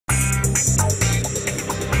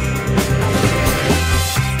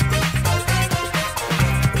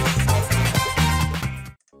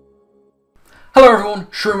Hello everyone,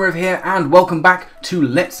 Shroomraver here, and welcome back to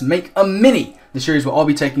Let's Make a Mini, the series where I'll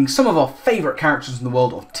be taking some of our favourite characters in the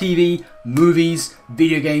world of TV, movies,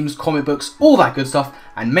 video games, comic books, all that good stuff,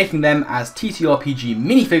 and making them as TTRPG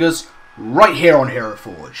minifigures right here on Hero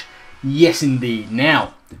Forge. Yes indeed.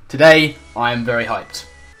 Now, today I am very hyped.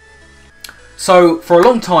 So, for a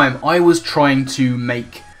long time I was trying to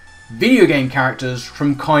make video game characters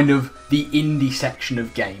from kind of the indie section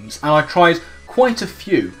of games, and I tried quite a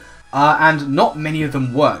few. And not many of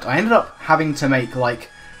them worked. I ended up having to make like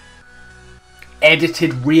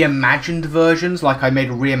edited, reimagined versions. Like I made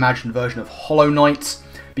a reimagined version of Hollow Knight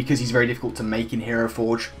because he's very difficult to make in Hero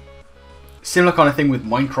Forge. Similar kind of thing with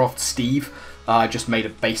Minecraft Steve. I just made a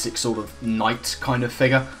basic sort of knight kind of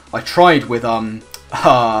figure. I tried with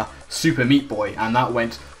Super Meat Boy, and that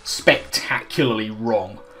went spectacularly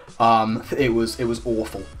wrong. It was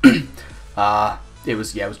awful. It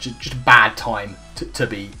was just a bad time to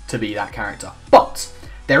be that character. But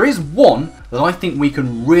there is one that I think we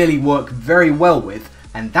can really work very well with,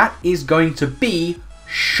 and that is going to be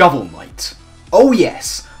Shovel Knight. Oh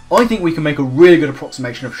yes, I think we can make a really good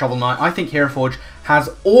approximation of Shovel Knight. I think Hero Forge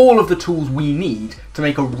has all of the tools we need to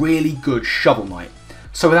make a really good Shovel Knight.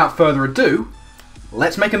 So without further ado,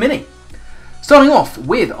 let's make a mini. Starting off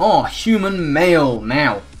with our human male.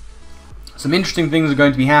 Now, some interesting things are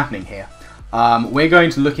going to be happening here. We're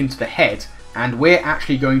going to look into the head, and we're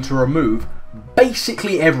actually going to remove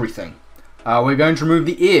basically everything. We're going to remove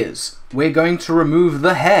the ears, we're going to remove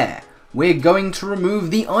the hair, we're going to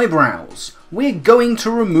remove the eyebrows, we're going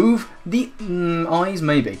to remove the eyes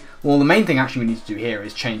maybe. Well, the main thing actually we need to do here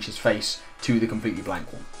is change his face to the completely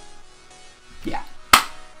blank one. Yeah.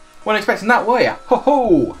 Weren't expecting that, were ya? Ho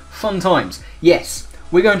ho! Fun times. Yes,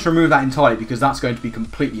 we're going to remove that entirely because that's going to be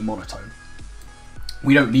completely monotone.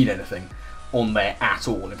 We don't need anything on there at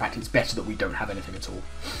all. In fact, it's better that we don't have anything at all.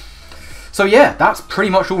 So yeah, that's pretty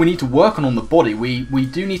much all we need to work on the body. We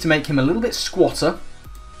do need to make him a little bit squatter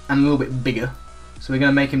and a little bit bigger. So we're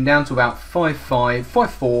going to make him down to about 5'5",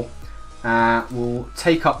 5'4". We'll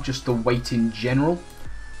take up just the weight in general.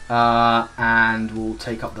 And we'll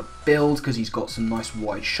take up the build because he's got some nice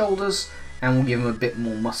wide shoulders. And we'll give him a bit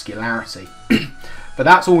more muscularity. But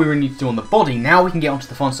that's all we really need to do on the body. Now we can get onto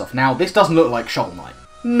the fun stuff. Now, this doesn't look like Shovel Knight.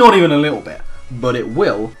 Not even a little bit, but it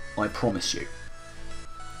will, I promise you.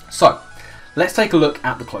 So, let's take a look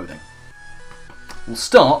at the clothing. We'll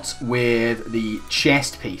start with the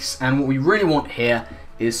chest piece, and what we really want here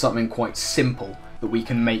is something quite simple that we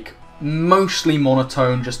can make mostly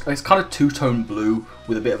monotone, just it's kind of two-tone blue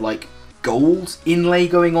with a bit of like gold inlay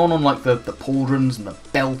going on like the pauldrons and the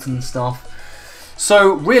belt and stuff.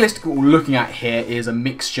 So realistically, what we're looking at here is a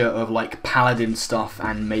mixture of like paladin stuff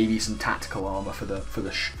and maybe some tactical armor for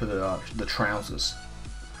the trousers.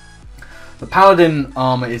 The paladin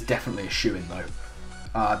armor is definitely a shoo-in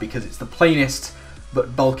though, because it's the plainest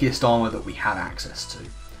but bulkiest armor that we have access to.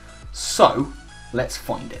 So let's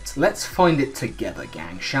find it. Let's find it together,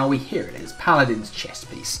 gang, shall we? Here it is, Paladin's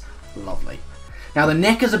chest piece. Lovely. Now the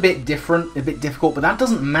neck is a bit different, a bit difficult, but that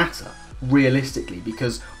doesn't matter. Realistically,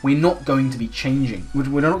 because we're not going to be changing, we're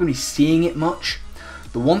not going to be seeing it much.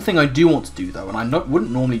 The one thing I do want to do though, and I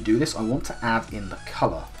wouldn't normally do this, I want to add in the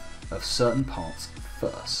colour of certain parts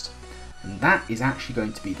first, and that is actually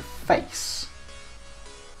going to be the face.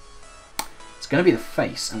 It's going to be the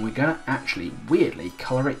face, and we're going to actually weirdly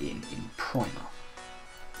colour it in primer.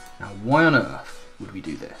 Now why on earth would we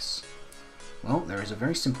do this? Well, there is a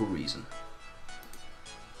very simple reason.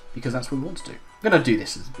 Because that's what we want to do. I'm going to do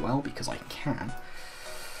this as well because I can.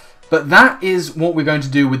 But that is what we're going to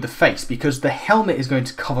do with the face, because the helmet is going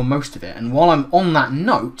to cover most of it. And while I'm on that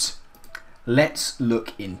note, let's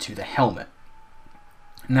look into the helmet.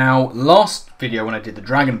 Now, last video when I did the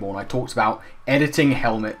Dragonborn, I talked about editing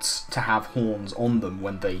helmets to have horns on them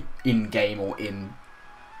when the in-game or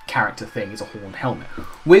in-character thing is a horned helmet.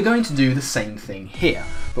 We're going to do the same thing here,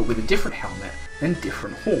 but with a different helmet and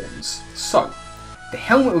different horns. So, the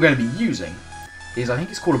helmet we're going to be using is, I think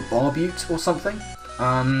it's called a barbute or something.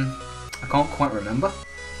 I can't quite remember.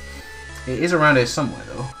 It is around here somewhere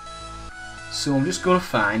though. So I'm just going to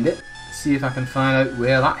find it, see if I can find out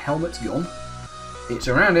where that helmet's gone. It's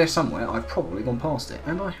around here somewhere, I've probably gone past it,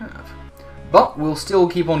 and I have. But we'll still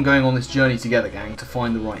keep on going on this journey together, gang, to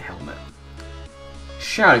find the right helmet.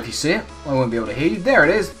 Shout if you see it, I won't be able to hear you. There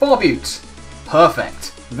it is, barbute!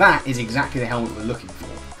 Perfect. That is exactly the helmet we're looking for.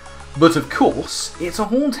 But of course, it's a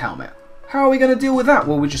horned helmet. How are we going to deal with that?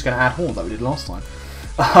 Well, we're just going to add horns like we did last time.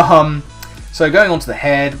 So going on to the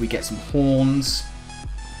head, we get some horns.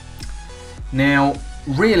 Now,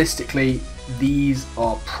 realistically, these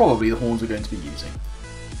are probably the horns we're going to be using.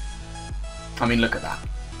 I mean, look at that.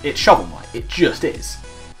 it's Shovel Knight. It just is.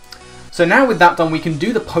 So now with that done, we can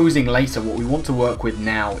do the posing later. What we want to work with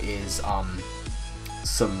now is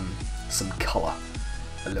some colour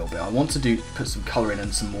a little bit. I want to put some colour in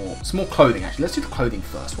and some more clothing actually. Let's do the clothing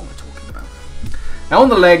first, what we're talking about. Now on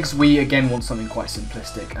the legs, we again want something quite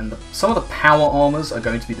simplistic, and some of the power armours are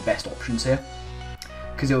going to be the best options here,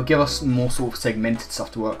 because it will give us more sort of segmented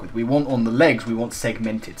stuff to work with. We want on the legs, we want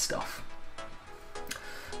segmented stuff.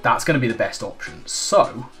 That's going to be the best option.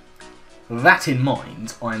 So, that in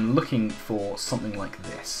mind, I'm looking for something like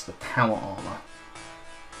this, the power armour.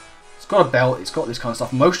 It's got a belt, it's got this kind of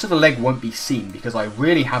stuff. Most of the leg won't be seen because I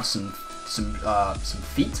really have some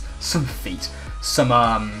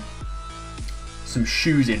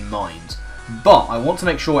shoes in mind. But I want to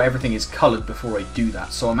make sure everything is coloured before I do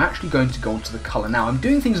that, so I'm actually going to go onto the colour now. I'm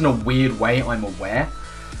doing things in a weird way, I'm aware,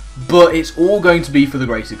 but it's all going to be for the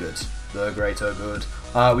greater good. The greater good.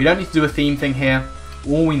 We don't need to do a theme thing here.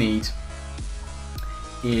 All we need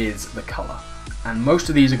is the colour. And most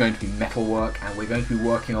of these are going to be metalwork, and we're going to be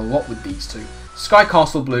working a lot with these two. Sky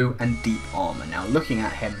Castle Blue and Deep Armour. Now looking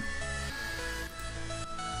at him,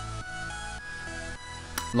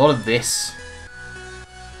 a lot of this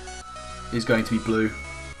is going to be blue,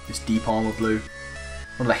 this deep armour blue.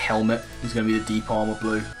 One of the helmet is going to be the deep armour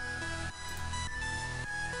blue.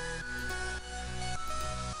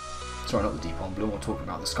 Sorry, not the deep armour blue, we're talking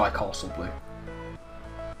about the Sky Castle blue.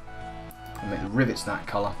 I'll make the rivets that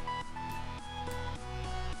colour.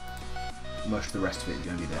 Most of the rest of it is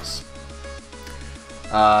going to be this.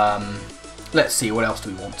 Let's see, what else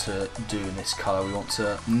do we want to do in this colour? We want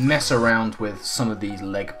to mess around with some of these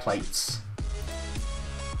leg plates.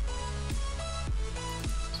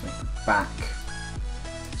 Back,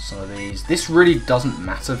 some of these. This really doesn't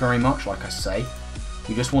matter very much, like I say.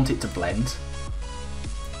 We just want it to blend.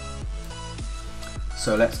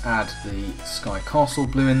 So let's add the Sky Castle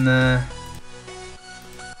blue in there.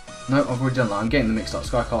 No, I've already done that. I'm getting them mixed up.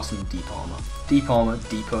 Sky Castle and Deep Armour. Deep Armour,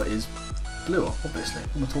 deeper is bluer, obviously.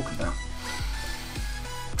 What am I talking about?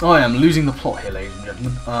 I am losing the plot here, ladies and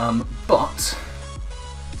gentlemen. But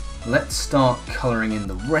let's start colouring in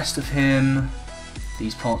the rest of him.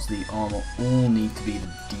 These parts of the armour all need to be the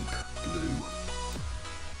deep blue.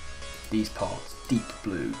 These parts, deep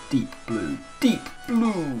blue, deep blue, deep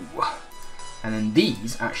blue. And then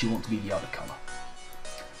these actually want to be the other colour.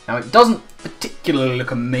 Now it doesn't particularly look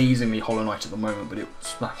amazingly Hollow Knight at the moment, but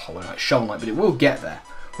it's not Hollow Knight, Shovel Knight, but it will get there.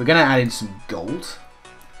 We're going to add in some gold,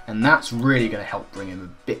 and that's really going to help bring him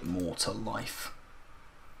a bit more to life.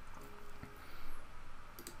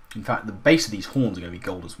 In fact, the base of these horns are going to be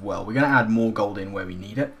gold as well. We're going to add more gold in where we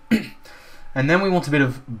need it. And then we want a bit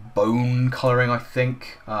of bone colouring, I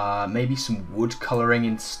think. Maybe some wood colouring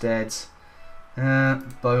instead.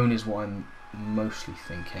 Bone is what I'm mostly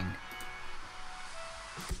thinking.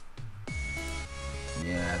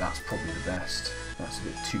 Yeah, that's probably the best. That's a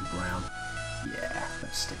bit too brown. Yeah,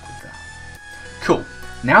 let's stick with that. Cool.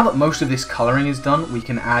 Now that most of this colouring is done, we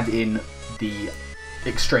can add in the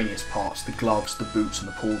extraneous parts, the gloves, the boots and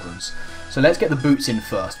the pauldrons. So let's get the boots in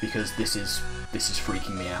first, because this is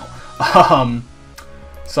freaking me out.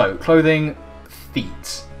 So clothing,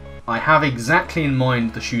 feet. I have exactly in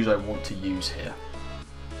mind the shoes I want to use here.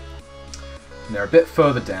 And they're a bit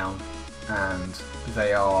further down, and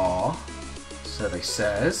they are, survey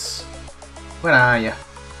says, where are you?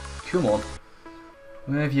 Come on.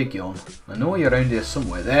 Where have you gone? I know you're around here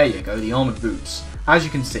somewhere. There you go, the armoured boots. As you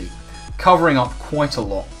can see, covering up quite a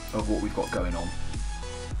lot of what we've got going on.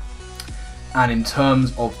 And in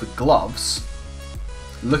terms of the gloves,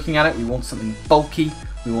 looking at it, we want something bulky,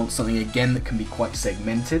 we want something again that can be quite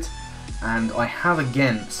segmented, and I have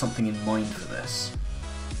again something in mind for this.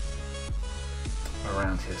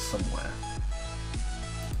 Around here somewhere.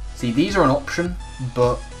 See, these are an option,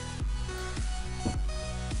 but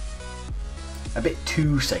a bit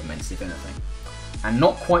too segmented if anything. And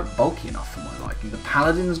not quite bulky enough for my liking. The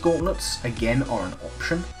Paladin's gauntlets, again, are an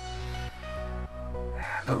option.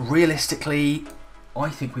 But realistically, I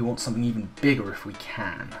think we want something even bigger if we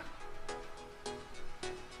can.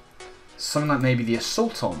 Something like maybe the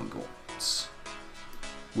Assault Armor gauntlets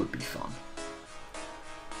would be fun.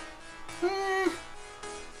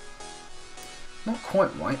 Not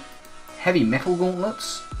quite right. Heavy metal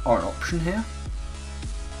gauntlets are an option here.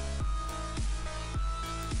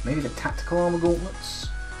 Maybe the tactical armor gauntlets?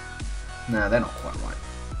 Nah, they're not quite right.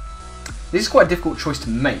 This is quite a difficult choice to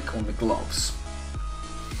make on the gloves.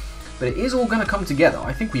 But it is all going to come together.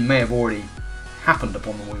 I think we may have already happened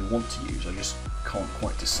upon the one we want to use. I just can't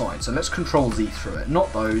quite decide. So let's Control Z through it.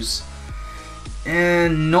 Not those.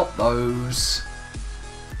 And not those.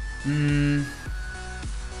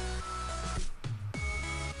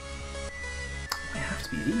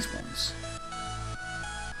 these ones?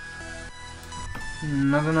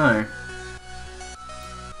 I don't know.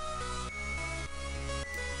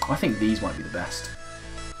 I think these might be the best.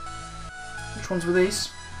 Which ones were these?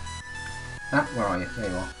 Ah, where are you? There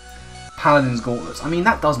you are. Paladin's Gauntlets. I mean,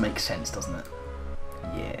 that does make sense, doesn't it?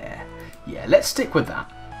 Yeah. Yeah, let's stick with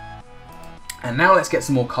that. And now let's get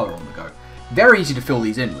some more colour on the go. Very easy to fill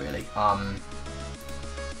these in, really.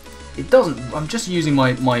 It doesn't... I'm just using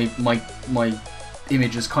my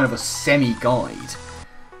image as kind of a semi-guide.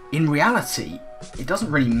 In reality, it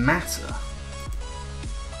doesn't really matter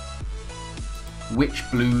which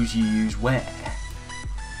blues you use where.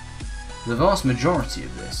 The vast majority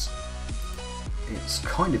of this, it's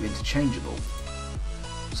kind of interchangeable.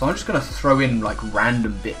 So I'm just going to throw in like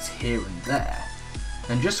random bits here and there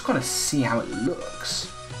and just kind of see how it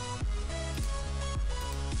looks.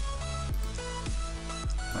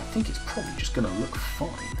 I think it's probably just going to look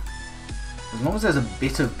fine. As long as there's a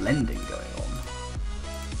bit of blending going on,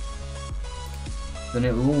 then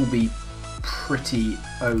it will all be pretty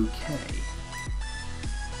okay.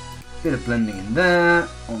 Bit of blending in there,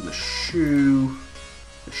 on the shoe.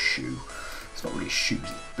 The shoe. It's not really shoes,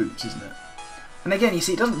 it's boots, isn't it? And again, you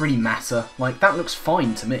see, it doesn't really matter. Like, that looks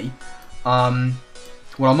fine to me.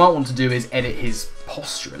 What I might want to do is edit his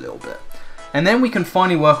posture a little bit. And then we can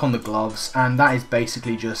finally work on the gloves, and that is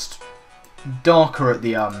basically just darker at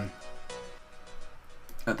the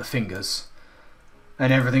fingers.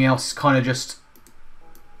 And everything else is kind of just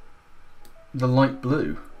the light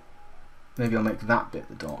blue. Maybe I'll make that bit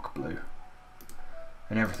the dark blue.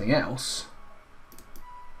 And everything else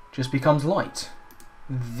just becomes light.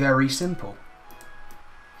 Very simple.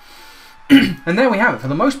 And there we have it. For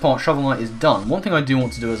the most part, Shovel Knight is done. One thing I do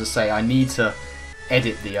want to do, as I say, I need to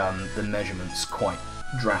edit the measurements quite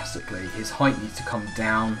drastically. His height needs to come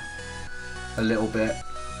down a little bit.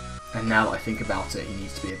 And now that I think about it, he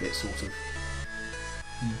needs to be a bit sort of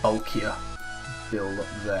bulkier build up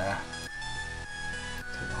there.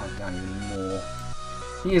 Take the height down even more.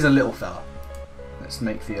 He is a little fella. Let's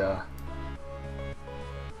make the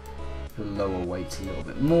lower weight a little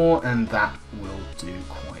bit more, and that will do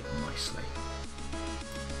quite nicely.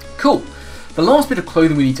 Cool. The last bit of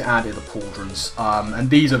clothing we need to add are the pauldrons, and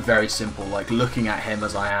these are very simple. Like, looking at him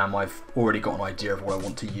as I am, I've already got an idea of what I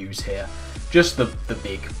want to use here. Just the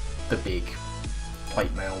big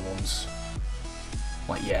plate mail ones.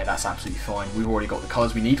 Like, yeah, that's absolutely fine. We've already got the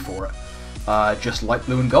colours we need for it. Just light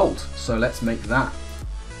blue and gold. So let's make that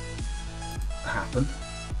happen.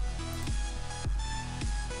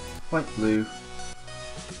 Light blue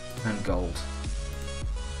and gold.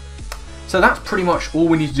 So that's pretty much all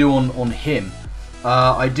we need to do on him.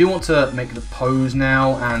 I do want to make the pose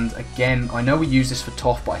now, and again, I know we use this for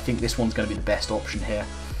Toph, but I think this one's going to be the best option here.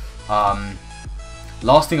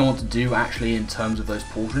 Last thing I want to do actually in terms of those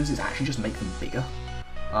pauldrons is actually just make them bigger.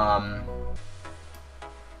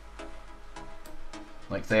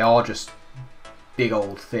 Like, they are just big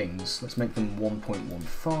old things. Let's make them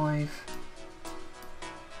 1.15.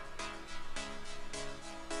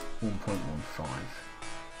 1.15.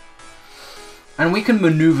 And we can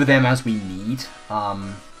maneuver them as we need,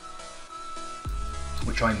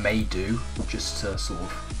 which I may do, just to sort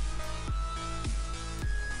of...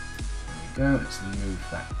 There we go, let's move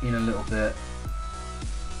that in a little bit.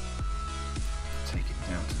 Take it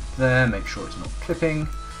down to there, make sure it's not clipping.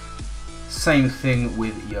 Same thing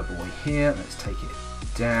with your boy here, let's take it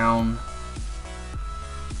down.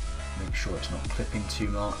 Make sure it's not clipping too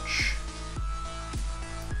much.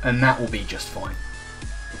 And that will be just fine.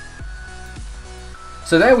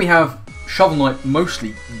 So there we have Shovel Knight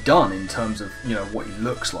mostly done in terms of, you know, what he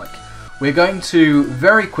looks like. We're going to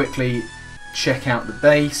very quickly check out the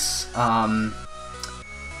base.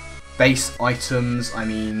 Base items, I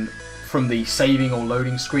mean, from the saving or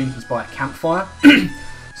loading screen, he's by a campfire.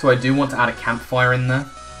 So I do want to add a campfire in there.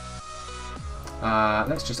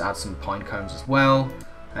 Let's just add some pine cones as well.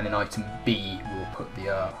 And in item B, we'll put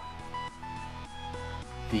the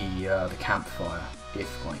campfire,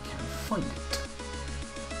 if I can find it.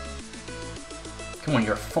 Come on,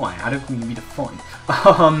 you're a fire. How can you be defined?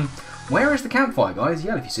 Where is the campfire, guys?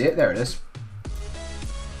 Yeah, if you see it, there it is.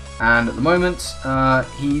 And at the moment,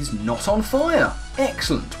 he's not on fire.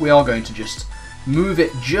 Excellent. We are going to just move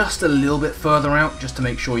it just a little bit further out, just to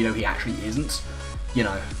make sure, you know, he actually isn't, you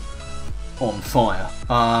know, on fire.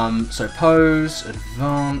 So pose,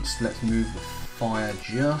 advanced. Let's move the fire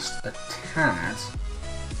just a tad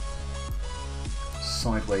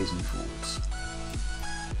sideways and forwards.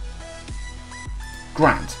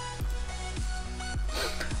 Grand.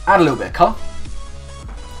 Add a little bit of colour.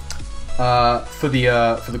 For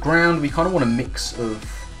the ground, we kind of want a mix of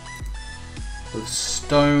of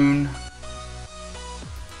stone.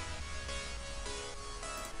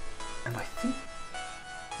 And I think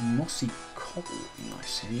mossy cobble would be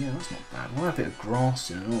nice here. Yeah, that's not bad. We'll have a bit of grass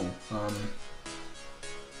in and all.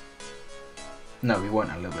 No, we won't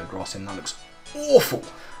have a little bit of grass in. That looks awful.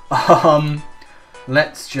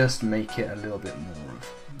 Let's just make it a little bit more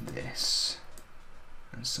of this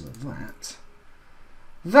and some of that.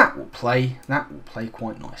 That will play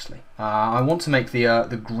quite nicely. I want to make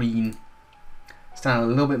the green stand a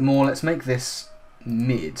little bit more. Let's make this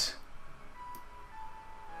mid.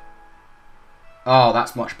 Oh,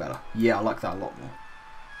 that's much better. Yeah, I like that a lot more.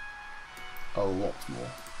 A lot more.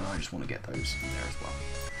 I just want to get those in there as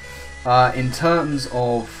well. In terms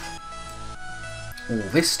of all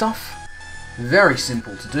this stuff, very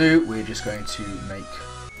simple to do. We're just going to make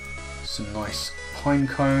some nice pine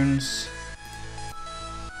cones.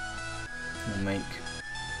 We'll make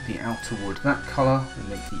the outer wood that colour.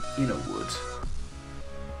 We'll make the inner wood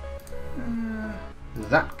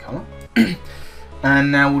that colour.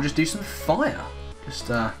 And now we'll just do some fire. Just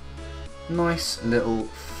a nice little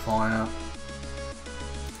fire.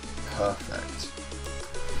 Perfect.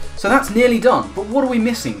 So that's nearly done. But what are we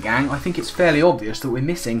missing, gang? I think it's fairly obvious that we're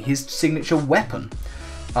missing his signature weapon.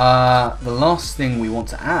 The last thing we want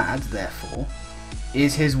to add, therefore,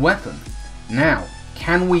 is his weapon. Now,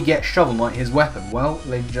 can we get Shovel Knight his weapon? Well,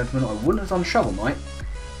 ladies and gentlemen, I wouldn't have done Shovel Knight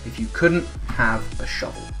if you couldn't have a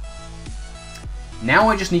shovel. Now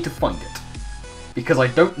I just need to find it, because I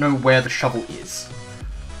don't know where the shovel is.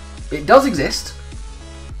 It does exist.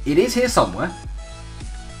 It is here somewhere.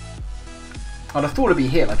 I'd have thought it'd be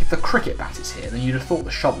here, like if the cricket bat is here, then you'd have thought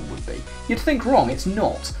the shovel would be. You'd think wrong, it's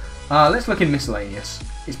not. Let's look in miscellaneous.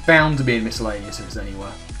 It's bound to be in miscellaneous if it's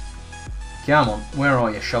anywhere. Come on, where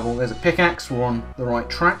are you, shovel? There's a pickaxe, we're on the right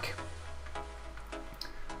track.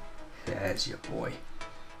 There's your boy.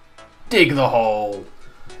 Dig the hole!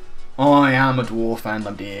 I am a dwarf and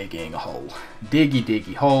I'm digging a hole. Diggy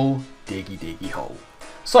diggy hole, diggy diggy hole.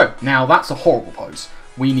 So, now that's a horrible pose.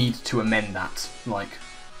 We need to amend that, like,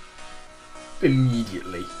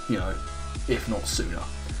 immediately, you know, if not sooner.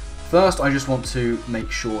 First, I just want to make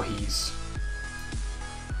sure he's...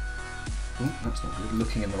 Oh, that's not good.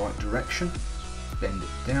 Looking in the right direction. Bend it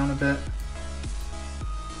down a bit.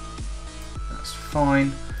 That's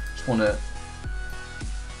fine. Just want to...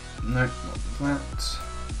 No, not that.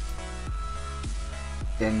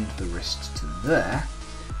 Bend the wrist to there.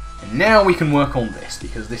 And now we can work on this,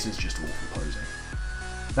 because this is just awful posing.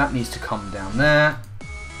 That needs to come down there.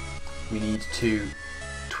 We need to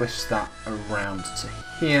twist that around to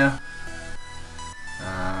here.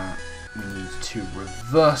 We need to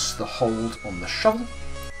reverse the hold on the shovel,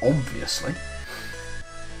 obviously.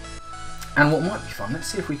 And what might be fun, let's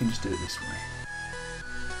see if we can just do it this way.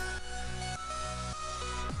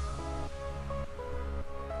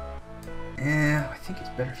 Yeah, I think it's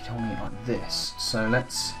better if you're holding it like this. So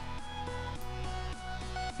let's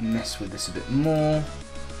mess with this a bit more.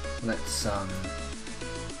 Let's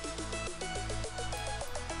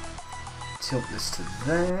tilt this to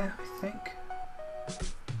there, I think.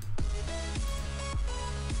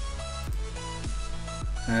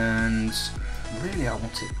 And really I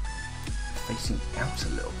want it facing out a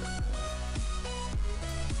little bit more,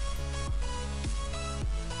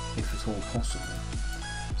 if at all possible.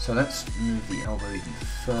 So let's move the elbow even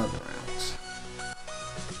further out.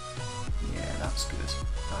 Yeah, that's good.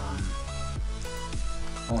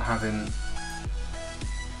 I'll have him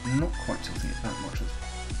not quite tilting it that much.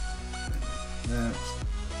 Let's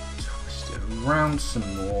twist it around some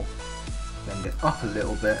more, bend it up a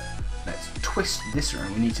little bit. Let's twist this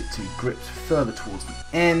around. We need it to be gripped further towards the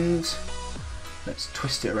end. Let's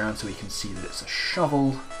twist it around so we can see that it's a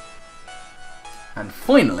shovel. And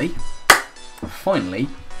finally,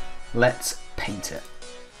 let's paint it.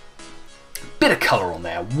 Bit of colour on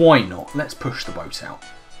there, why not? Let's push the boat out.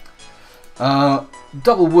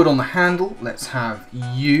 Double wood on the handle. Let's have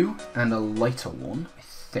you and a lighter one, I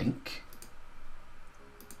think.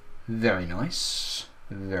 Very nice.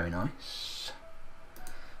 Very nice.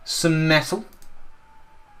 Some metal.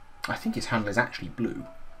 I think his handle is actually blue.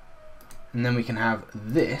 And then we can have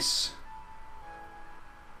this.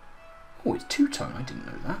 Oh, it's two-tone. I didn't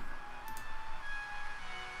know that.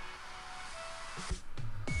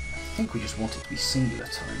 I think we just want it to be singular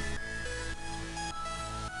tone.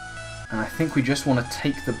 And I think we just want to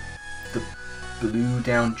take the blue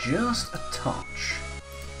down just a touch.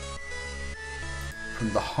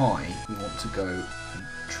 From the high, we want to go and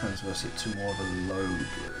transverse it to more of a low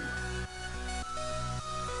blue.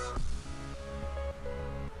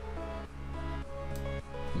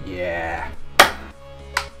 Yeah.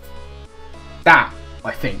 That,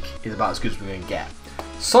 I think is about as good as we're going to get.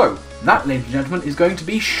 So, that, ladies and gentlemen, is going to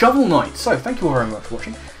be Shovel Knight. So, thank you all very much for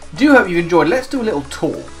watching. Do hope you've enjoyed. Let's do a little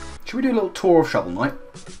tour. Should we do a little tour of Shovel Knight?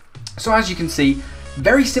 So, as you can see,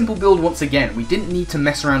 very simple build once again. We didn't need to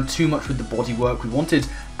mess around too much with the bodywork. We wanted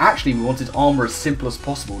armor as simple as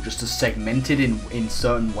possible, just to segment it in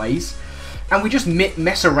certain ways. And we just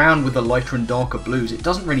mess around with the lighter and darker blues. It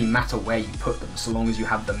doesn't really matter where you put them, so long as you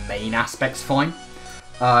have the main aspects fine.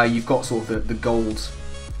 You've got sort of the gold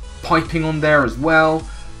piping on there as well.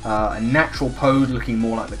 A natural pose looking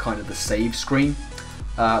more like the save screen.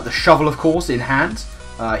 The shovel, of course, in hand.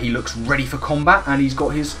 He looks ready for combat, and he's got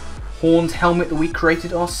his horned helmet that we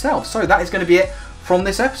created ourselves. So that is going to be it from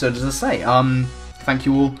this episode, as I say. Thank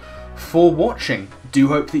you all for watching. Do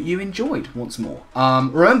hope that you enjoyed once more.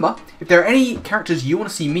 Remember, if there are any characters you want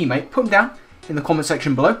to see me make, put them down in the comment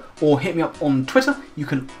section below, or hit me up on Twitter. You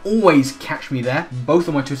can always catch me there. Both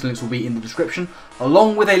of my Twitter links will be in the description,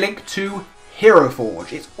 along with a link to Hero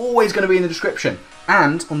Forge. It's always going to be in the description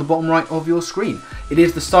and on the bottom right of your screen. It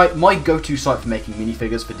is the site, my go-to site for making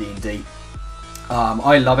minifigures for D&D.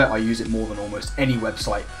 I love it. I use it more than almost any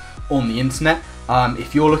website on the internet.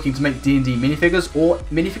 If you're looking to make D&D minifigures, or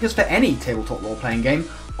minifigures for any tabletop role-playing game,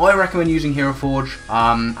 I recommend using Hero Forge,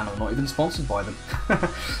 and I'm not even sponsored by them.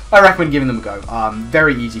 I recommend giving them a go.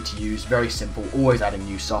 Very easy to use, very simple, always adding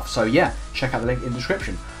new stuff. So yeah, check out the link in the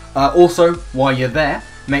description. Also, while you're there,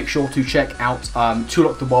 make sure to check out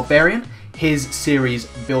Tulok the Barbarian. His series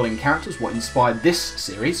building characters, what inspired this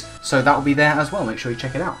series, so that will be there as well. Make sure you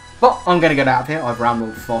check it out. But I'm going to get out of here. I've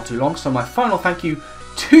rambled far too long, so my final thank you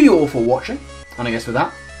to you all for watching, and I guess with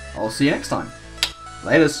that, I'll see you next time.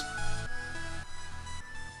 Laters.